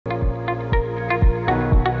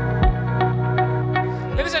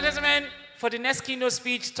for the next keynote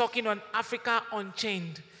speech talking on Africa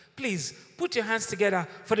Unchained. Please, put your hands together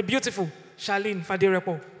for the beautiful Charlene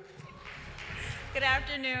Fadirepo. Good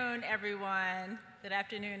afternoon, everyone. Good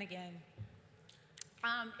afternoon again.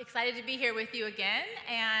 I'm excited to be here with you again,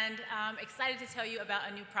 and I'm excited to tell you about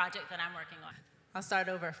a new project that I'm working on. I'll start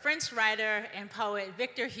over. French writer and poet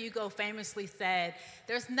Victor Hugo famously said,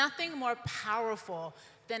 "There's nothing more powerful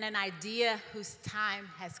than an idea whose time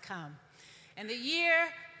has come." In the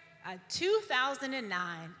year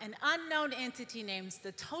 2009, an unknown entity named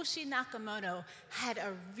Satoshi Nakamoto had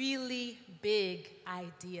a really big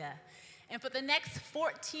idea. And for the next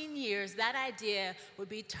 14 years, that idea would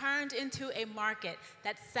be turned into a market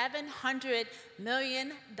that's $700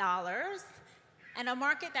 million, and a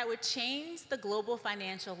market that would change the global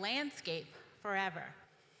financial landscape forever.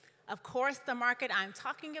 Of course, the market I'm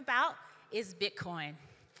talking about is Bitcoin.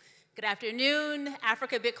 Good afternoon,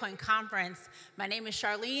 Africa Bitcoin Conference. My name is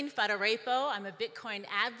Charlene Fadirepo. I'm a Bitcoin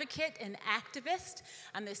advocate and activist.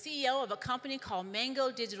 I'm the CEO of a company called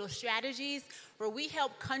Mango Digital Strategies, where we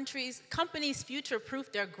help companies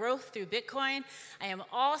future-proof their growth through Bitcoin. I am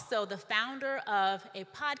also the founder of a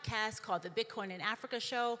podcast called the Bitcoin in Africa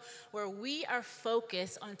Show, where we are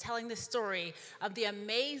focused on telling the story of the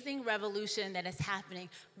amazing revolution that is happening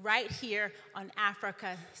right here on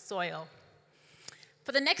Africa soil.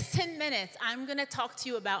 For the next 10 minutes, I'm going to talk to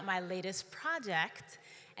you about my latest project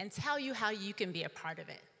and tell you how you can be a part of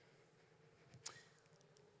it.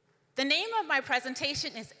 The name of my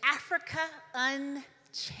presentation is Africa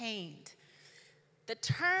Unchained. The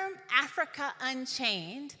term Africa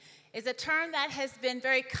Unchained is a term that has been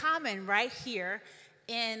very common right here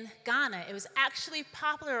in Ghana. It was actually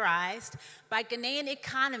popularized by Ghanaian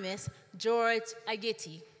economist George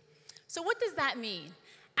Agiti. So what does that mean?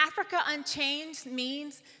 Africa Unchained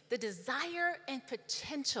means the desire and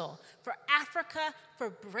potential for Africa to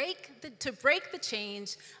break the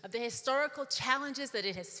change of the historical challenges that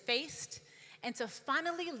it has faced and to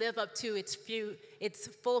finally live up to its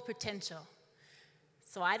full potential.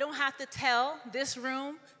 So I don't have to tell this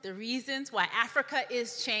room the reasons why Africa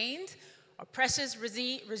is chained: oppressive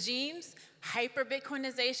regimes,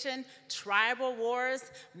 hyper-Bitcoinization, tribal wars,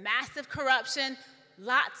 massive corruption,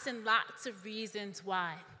 lots and lots of reasons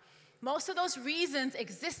why. Most of those reasons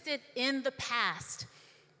existed in the past.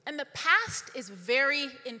 And the past is very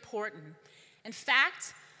important. In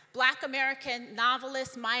fact, Black American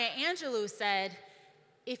novelist Maya Angelou said,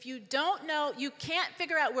 "If you don't know, you can't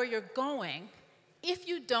figure out where you're going if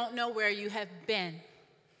you don't know where you have been."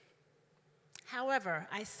 However,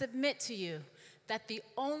 I submit to you that the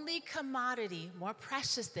only commodity more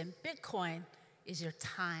precious than Bitcoin is your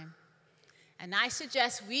time. And I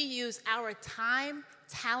suggest we use our time,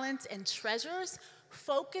 talents, and treasures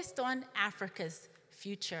focused on Africa's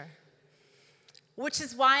future. Which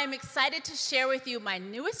is why I'm excited to share with you my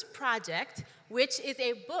newest project, which is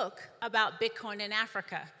a book about Bitcoin in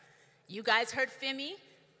Africa. You guys heard Femi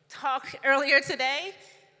talk earlier today.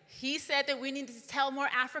 He said that we needed to tell more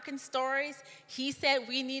African stories. He said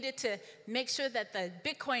we needed to make sure that the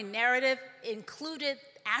Bitcoin narrative included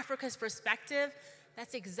Africa's perspective.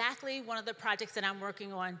 That's exactly one of the projects that I'm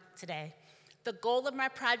working on today. The goal of my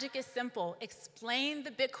project is simple: explain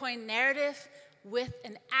the Bitcoin narrative with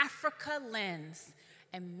an Africa lens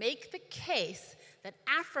and make the case that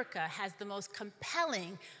Africa has the most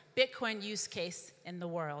compelling Bitcoin use case in the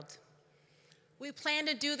world. We plan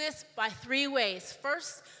to do this by 3 ways.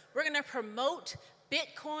 First, we're going to promote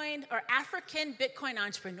Bitcoin or African Bitcoin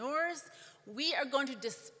entrepreneurs. We are going to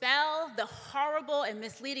dispel the horrible and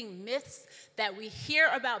misleading myths that we hear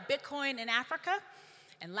about Bitcoin in Africa.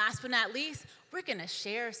 And last but not least, we're going to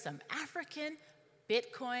share some African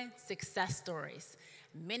Bitcoin success stories.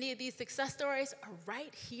 Many of these success stories are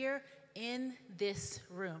right here in this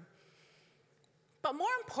room. But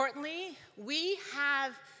more importantly, we're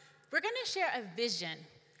going to share a vision,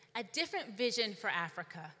 a different vision for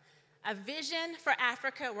Africa. A vision for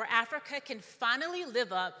Africa where Africa can finally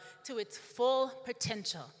live up to its full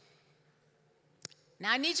potential.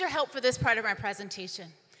 Now, I need your help for this part of my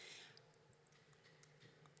presentation.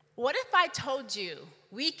 What if I told you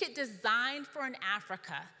we could design for an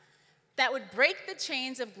Africa that would break the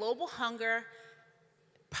chains of global hunger,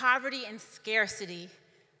 poverty, and scarcity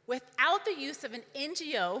without the use of an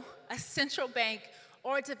NGO, a central bank,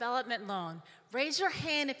 or a development loan? Raise your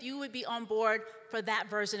hand if you would be on board for that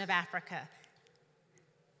version of Africa.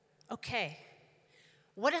 Okay.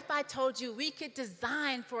 What if I told you we could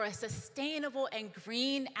design for a sustainable and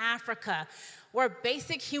green Africa where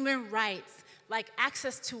basic human rights like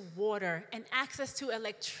access to water and access to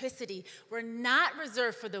electricity were not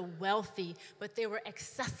reserved for the wealthy, but they were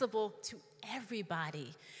accessible to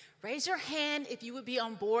everybody? Raise your hand if you would be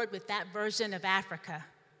on board with that version of Africa.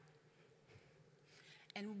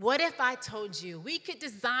 And what if I told you we could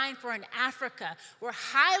design for an Africa where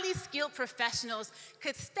highly skilled professionals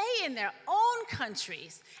could stay in their own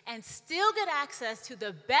countries and still get access to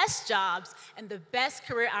the best jobs and the best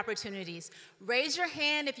career opportunities? Raise your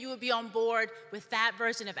hand if you would be on board with that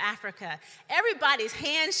version of Africa. Everybody's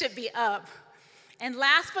hand should be up. And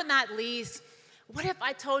last but not least, what if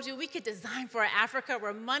I told you we could design for an Africa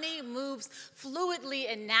where money moves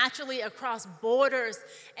fluidly and naturally across borders,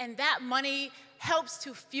 and that money helps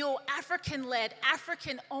to fuel African-led,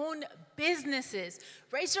 African-owned businesses?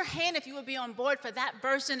 Raise your hand if you would be on board for that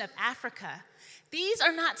version of Africa. These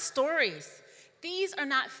are not stories. These are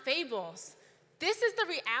not fables. This is the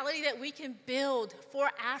reality that we can build for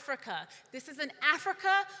Africa. This is an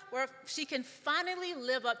Africa where she can finally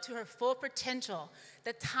live up to her full potential.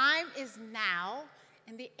 The time is now,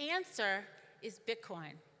 and the answer is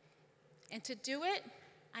Bitcoin. And to do it,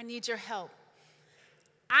 I need your help.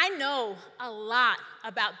 I know a lot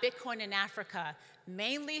about Bitcoin in Africa,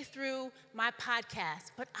 mainly through my podcast,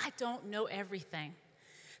 but I don't know everything.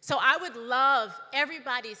 So I would love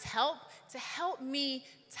everybody's help to help me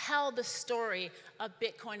tell the story of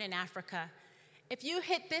Bitcoin in Africa. If you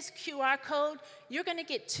hit this QR code, you're going to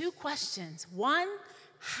get 2 questions. One,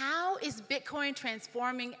 how is Bitcoin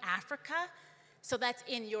transforming Africa? So that's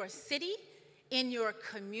in your city, in your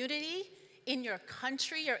community, in your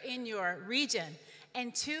country, or in your region.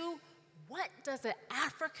 And 2, what does an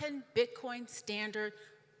African Bitcoin standard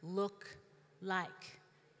look like?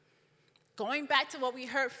 Going back to what we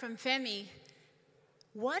heard from Femi,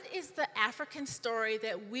 what is the African story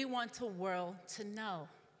that we want the world to know?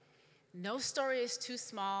 No story is too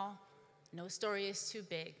small. No story is too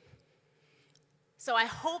big. So I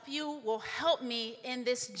hope you will help me in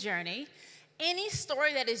this journey. Any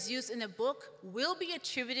story that is used in a book will be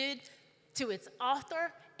attributed to its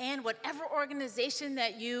author and whatever organization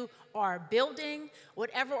that you are building,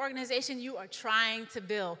 whatever organization you are trying to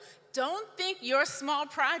build. Don't think your small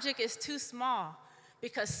project is too small,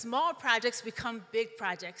 because small projects become big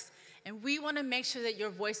projects, and we want to make sure that your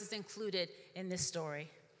voice is included in this story.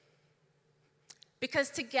 Because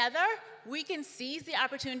together, we can seize the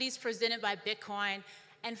opportunities presented by Bitcoin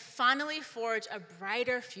and finally forge a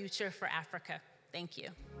brighter future for Africa. Thank you.